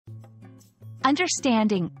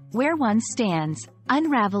Understanding where one stands,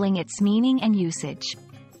 unraveling its meaning and usage.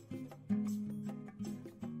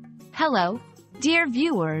 Hello, dear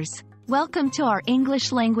viewers. Welcome to our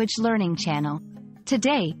English language learning channel.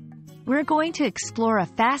 Today, we're going to explore a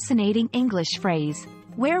fascinating English phrase,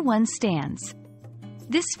 where one stands.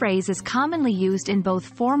 This phrase is commonly used in both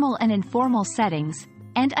formal and informal settings,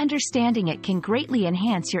 and understanding it can greatly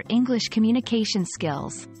enhance your English communication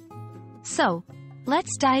skills. So,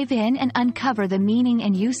 let's dive in and uncover the meaning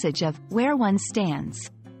and usage of where one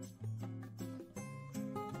stands.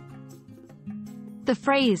 The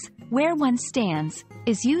phrase, where one stands,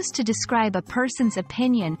 is used to describe a person's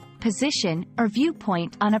opinion, position, or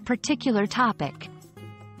viewpoint on a particular topic.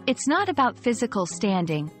 It's not about physical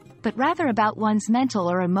standing, but rather about one's mental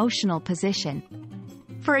or emotional position.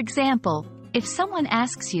 For example, if someone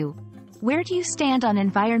asks you, where do you stand on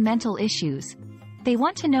environmental issues? They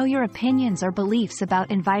want to know your opinions or beliefs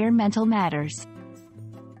about environmental matters.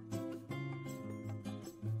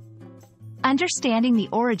 Understanding the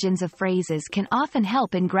origins of phrases can often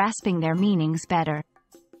help in grasping their meanings better.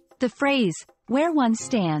 The phrase, where one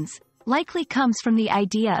stands, likely comes from the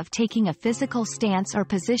idea of taking a physical stance or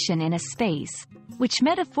position in a space, which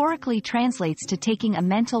metaphorically translates to taking a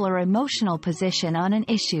mental or emotional position on an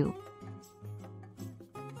issue.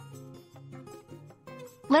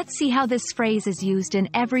 Let's see how this phrase is used in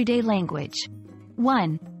everyday language.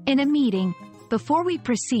 1. In a meeting. Before we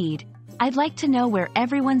proceed, I'd like to know where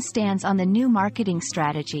everyone stands on the new marketing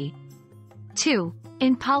strategy. 2.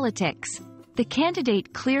 In politics. The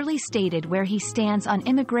candidate clearly stated where he stands on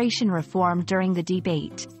immigration reform during the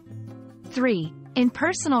debate. 3. In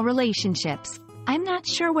personal relationships. I'm not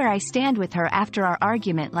sure where I stand with her after our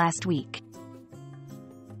argument last week.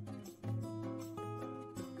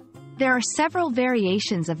 There are several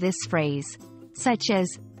variations of this phrase, such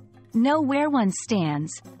as, know where one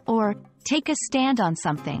stands, or take a stand on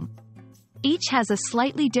something. Each has a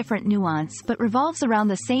slightly different nuance but revolves around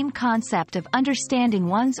the same concept of understanding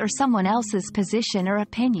one's or someone else's position or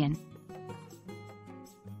opinion.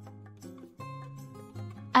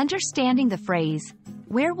 Understanding the phrase,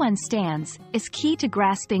 where one stands, is key to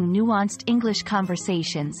grasping nuanced English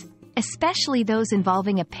conversations, especially those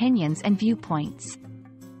involving opinions and viewpoints.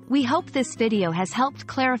 We hope this video has helped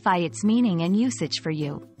clarify its meaning and usage for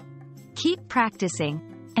you. Keep practicing,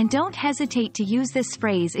 and don't hesitate to use this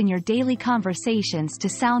phrase in your daily conversations to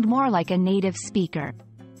sound more like a native speaker.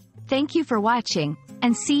 Thank you for watching,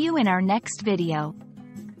 and see you in our next video.